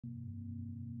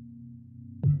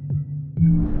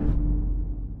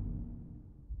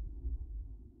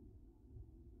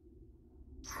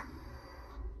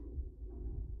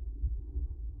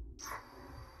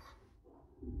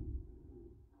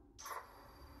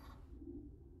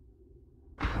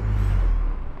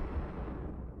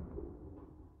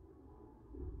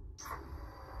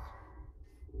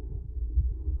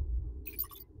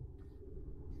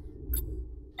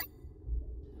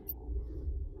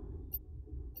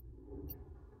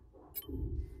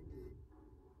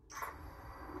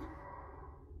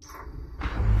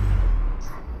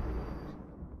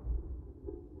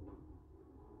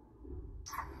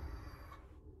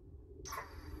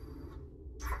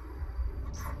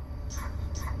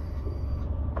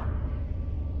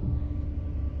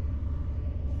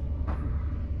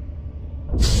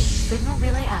Signal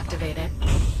relay activated.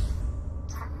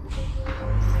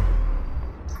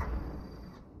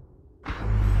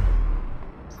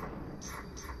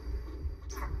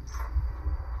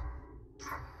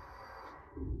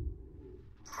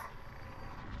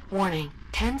 Warning,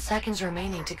 10 seconds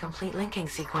remaining to complete linking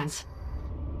sequence.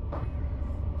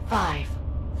 5,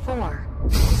 4,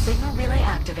 signal relay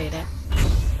activated.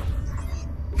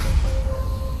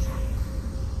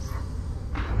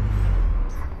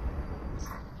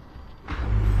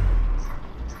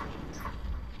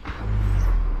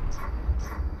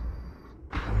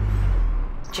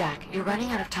 Jack, you're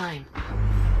running out of time.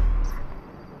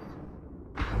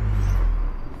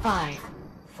 5,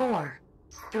 4,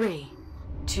 3,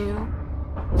 2,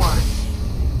 1.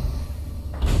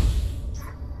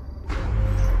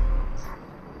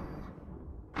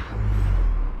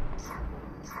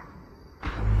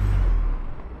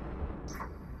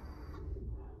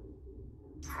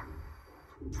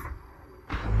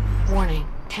 Warning,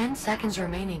 10 seconds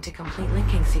remaining to complete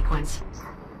linking sequence.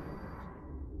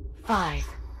 5,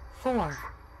 4,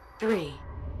 3,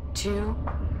 2,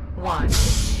 1.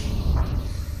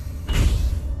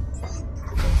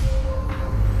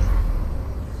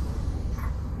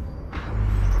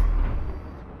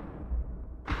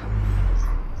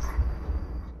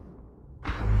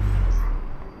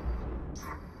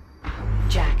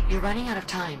 Jack, you're running out of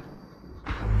time.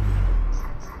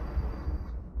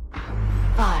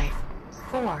 5,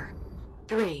 4,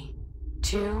 3,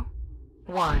 2,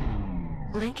 1.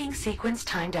 Linking sequence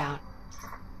timed out.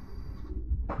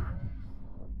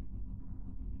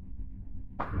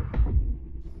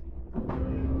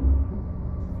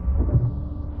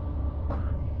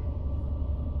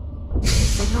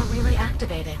 Signal relay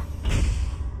activated.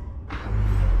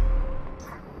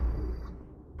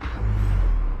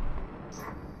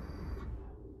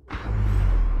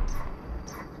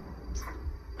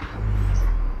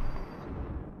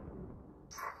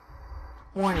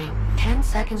 Warning, 10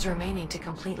 seconds remaining to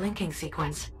complete linking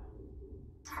sequence.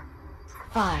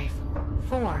 5,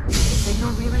 4,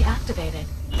 signal relay activated.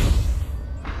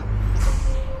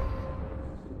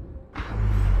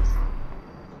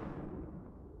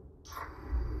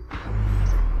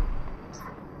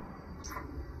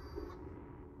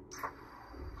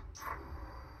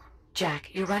 Jack,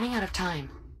 you're running out of time.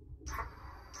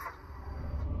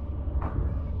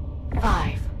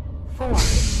 5, 4.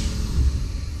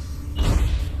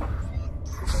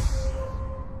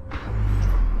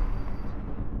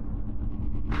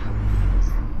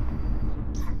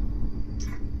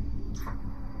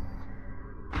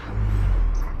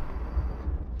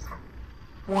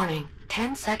 Warning,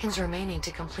 10 seconds remaining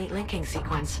to complete linking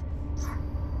sequence.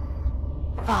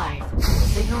 5,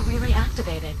 signal relay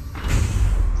activated.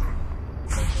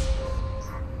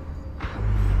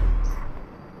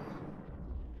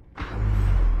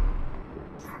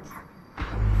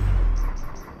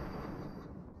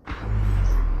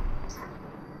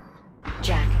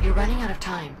 Jack, you're running out of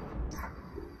time.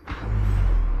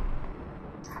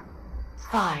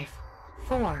 5,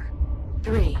 4,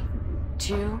 3,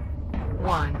 2,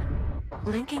 1.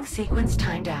 Linking sequence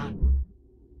timed out.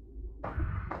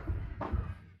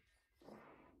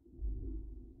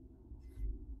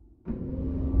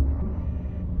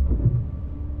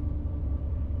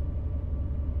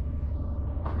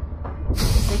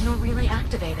 Signal relay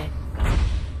activated.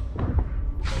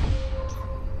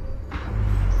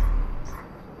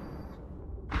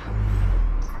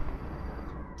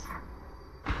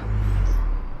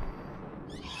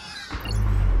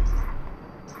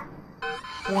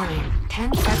 Warning,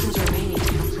 10 seconds remaining to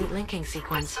complete linking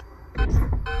sequence.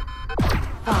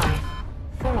 5,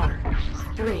 4,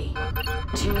 3,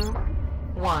 2,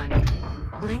 1.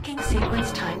 Linking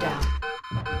sequence timed out.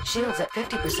 Shields at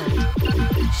 50%.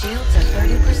 Shields at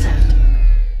 30%.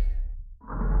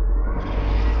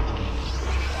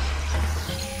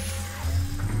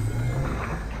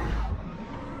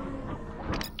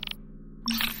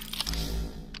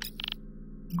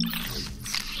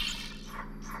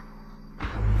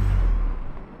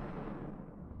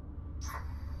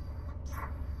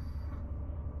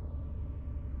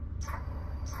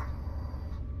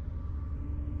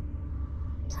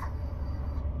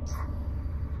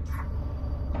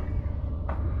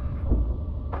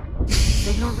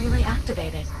 Signal relay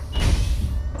activated.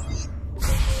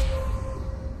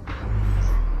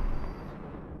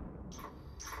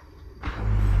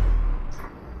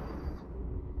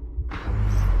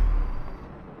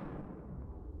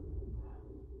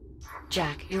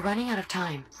 Jack, you're running out of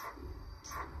time.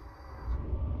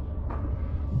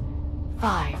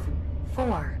 5,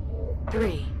 4,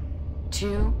 3,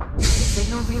 2,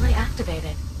 signal relay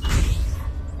activated.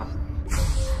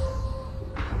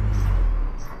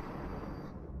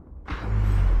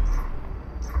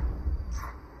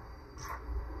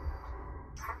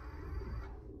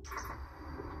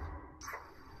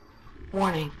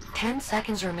 Warning, 10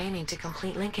 seconds remaining to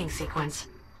complete linking sequence.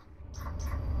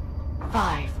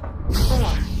 5,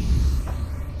 4.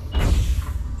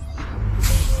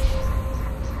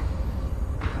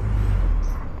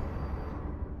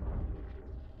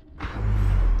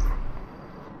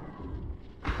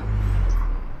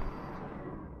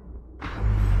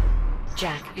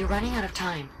 Jack, you're running out of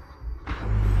time.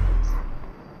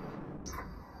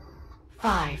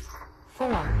 5,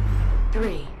 4,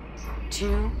 3,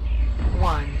 2,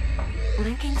 1.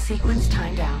 Linking sequence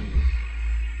timed out.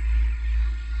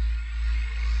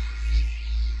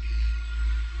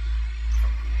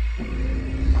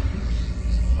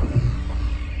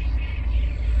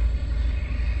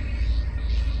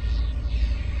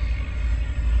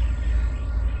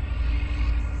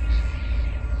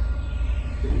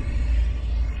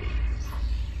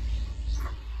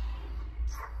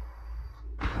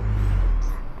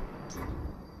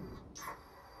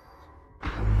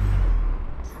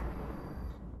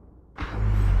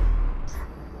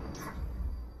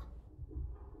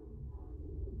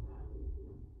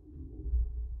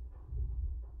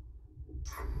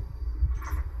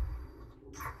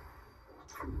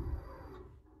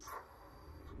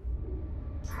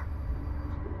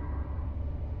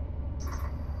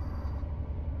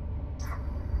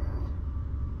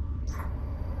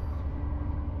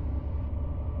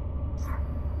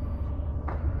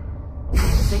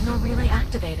 Signal relay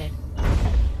activated.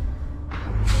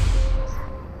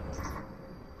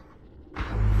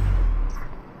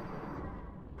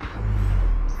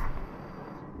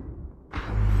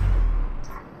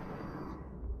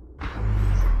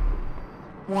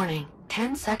 Warning,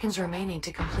 10 seconds remaining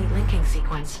to complete linking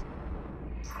sequence.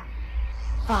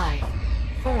 5,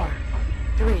 4,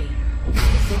 3.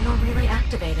 Signal relay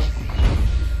activated.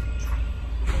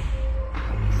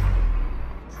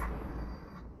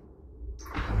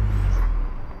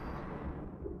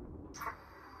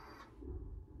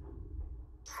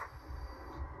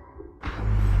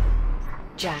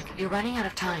 Jack, you're running out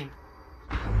of time.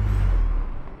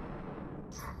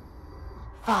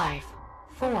 5,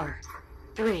 4,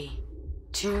 3,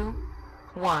 2,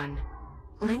 1.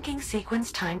 Linking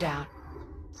sequence timed out.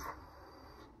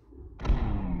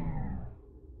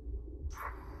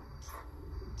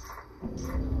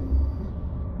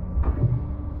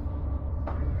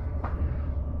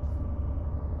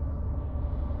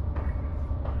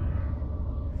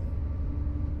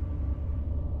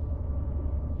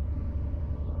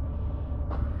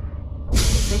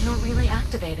 Signal relay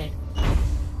activated.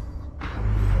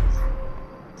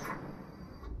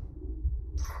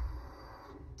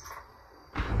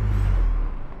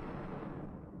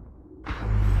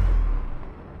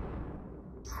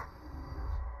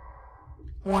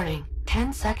 Warning,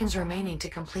 10 seconds remaining to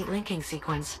complete linking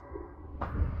sequence.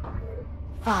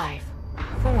 5,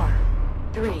 4,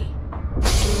 3,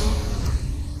 2.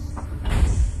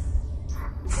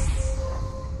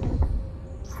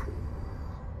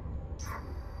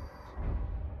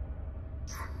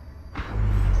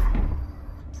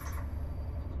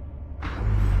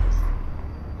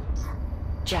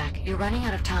 Jack, you're running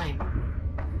out of time.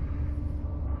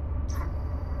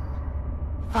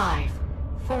 5,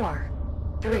 4,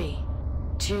 3,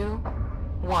 2,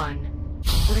 1.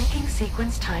 Linking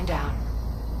sequence timed out.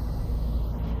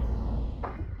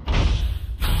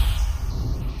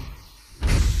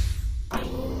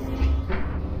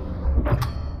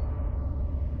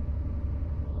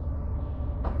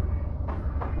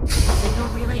 Signal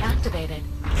relay activated.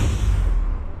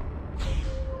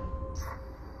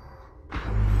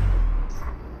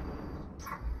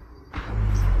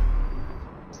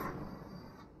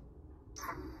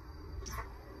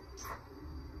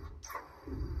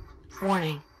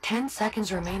 Warning, 10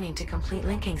 seconds remaining to complete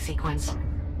linking sequence.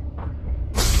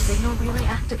 Signal relay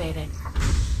activated.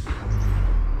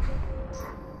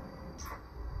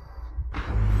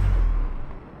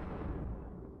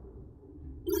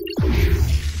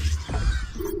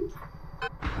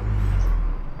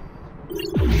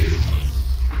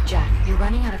 Jack, you're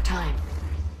running out of time.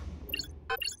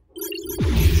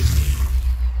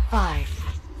 5,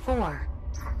 4,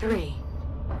 3,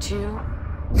 2,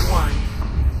 1.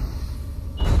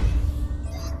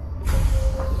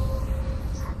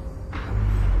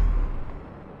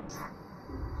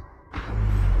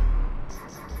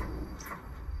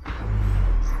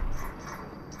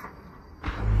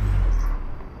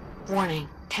 Warning,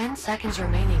 10 seconds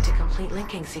remaining to complete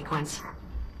linking sequence.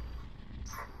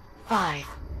 5,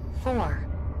 4,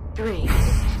 3.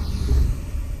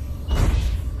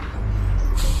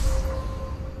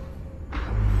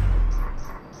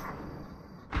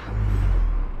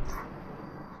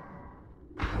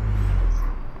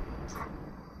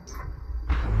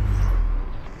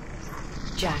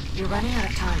 you're running out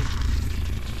of time.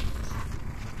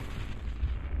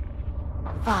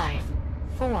 5,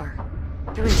 4,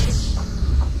 3.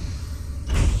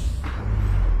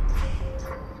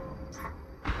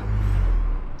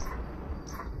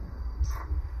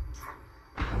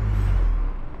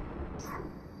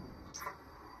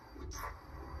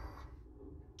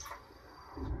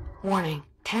 Warning,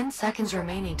 10 seconds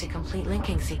remaining to complete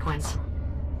linking sequence.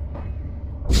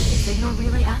 Signal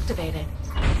relay activated.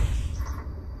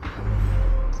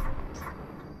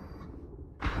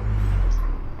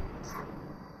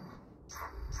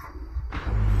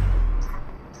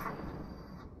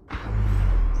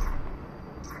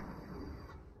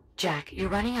 Jack, you're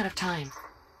running out of time.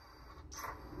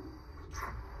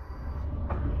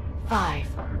 5,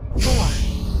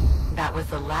 4. That was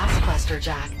the last cluster,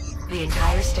 Jack. The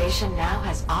entire station now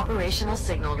has operational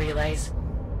signal relays.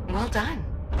 Well done.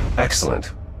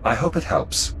 Excellent. I hope it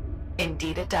helps.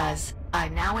 Indeed it does.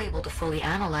 I'm now able to fully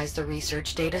analyze the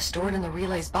research data stored in the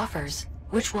relay's buffers,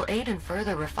 which will aid in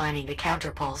further refining the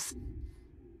counterpulse.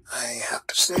 I have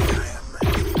to say I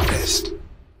am impressed.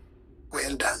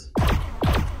 Well done.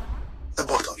 The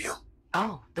both of you.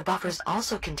 Oh, the buffers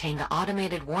also contain the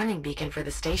automated warning beacon for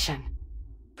the station.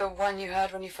 The one you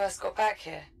heard when you first got back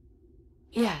here?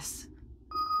 Yes.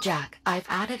 Jack, I've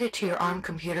added it to your ARM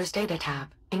computer's data tab,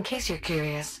 in case you're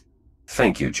curious.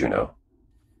 Thank you, Juno.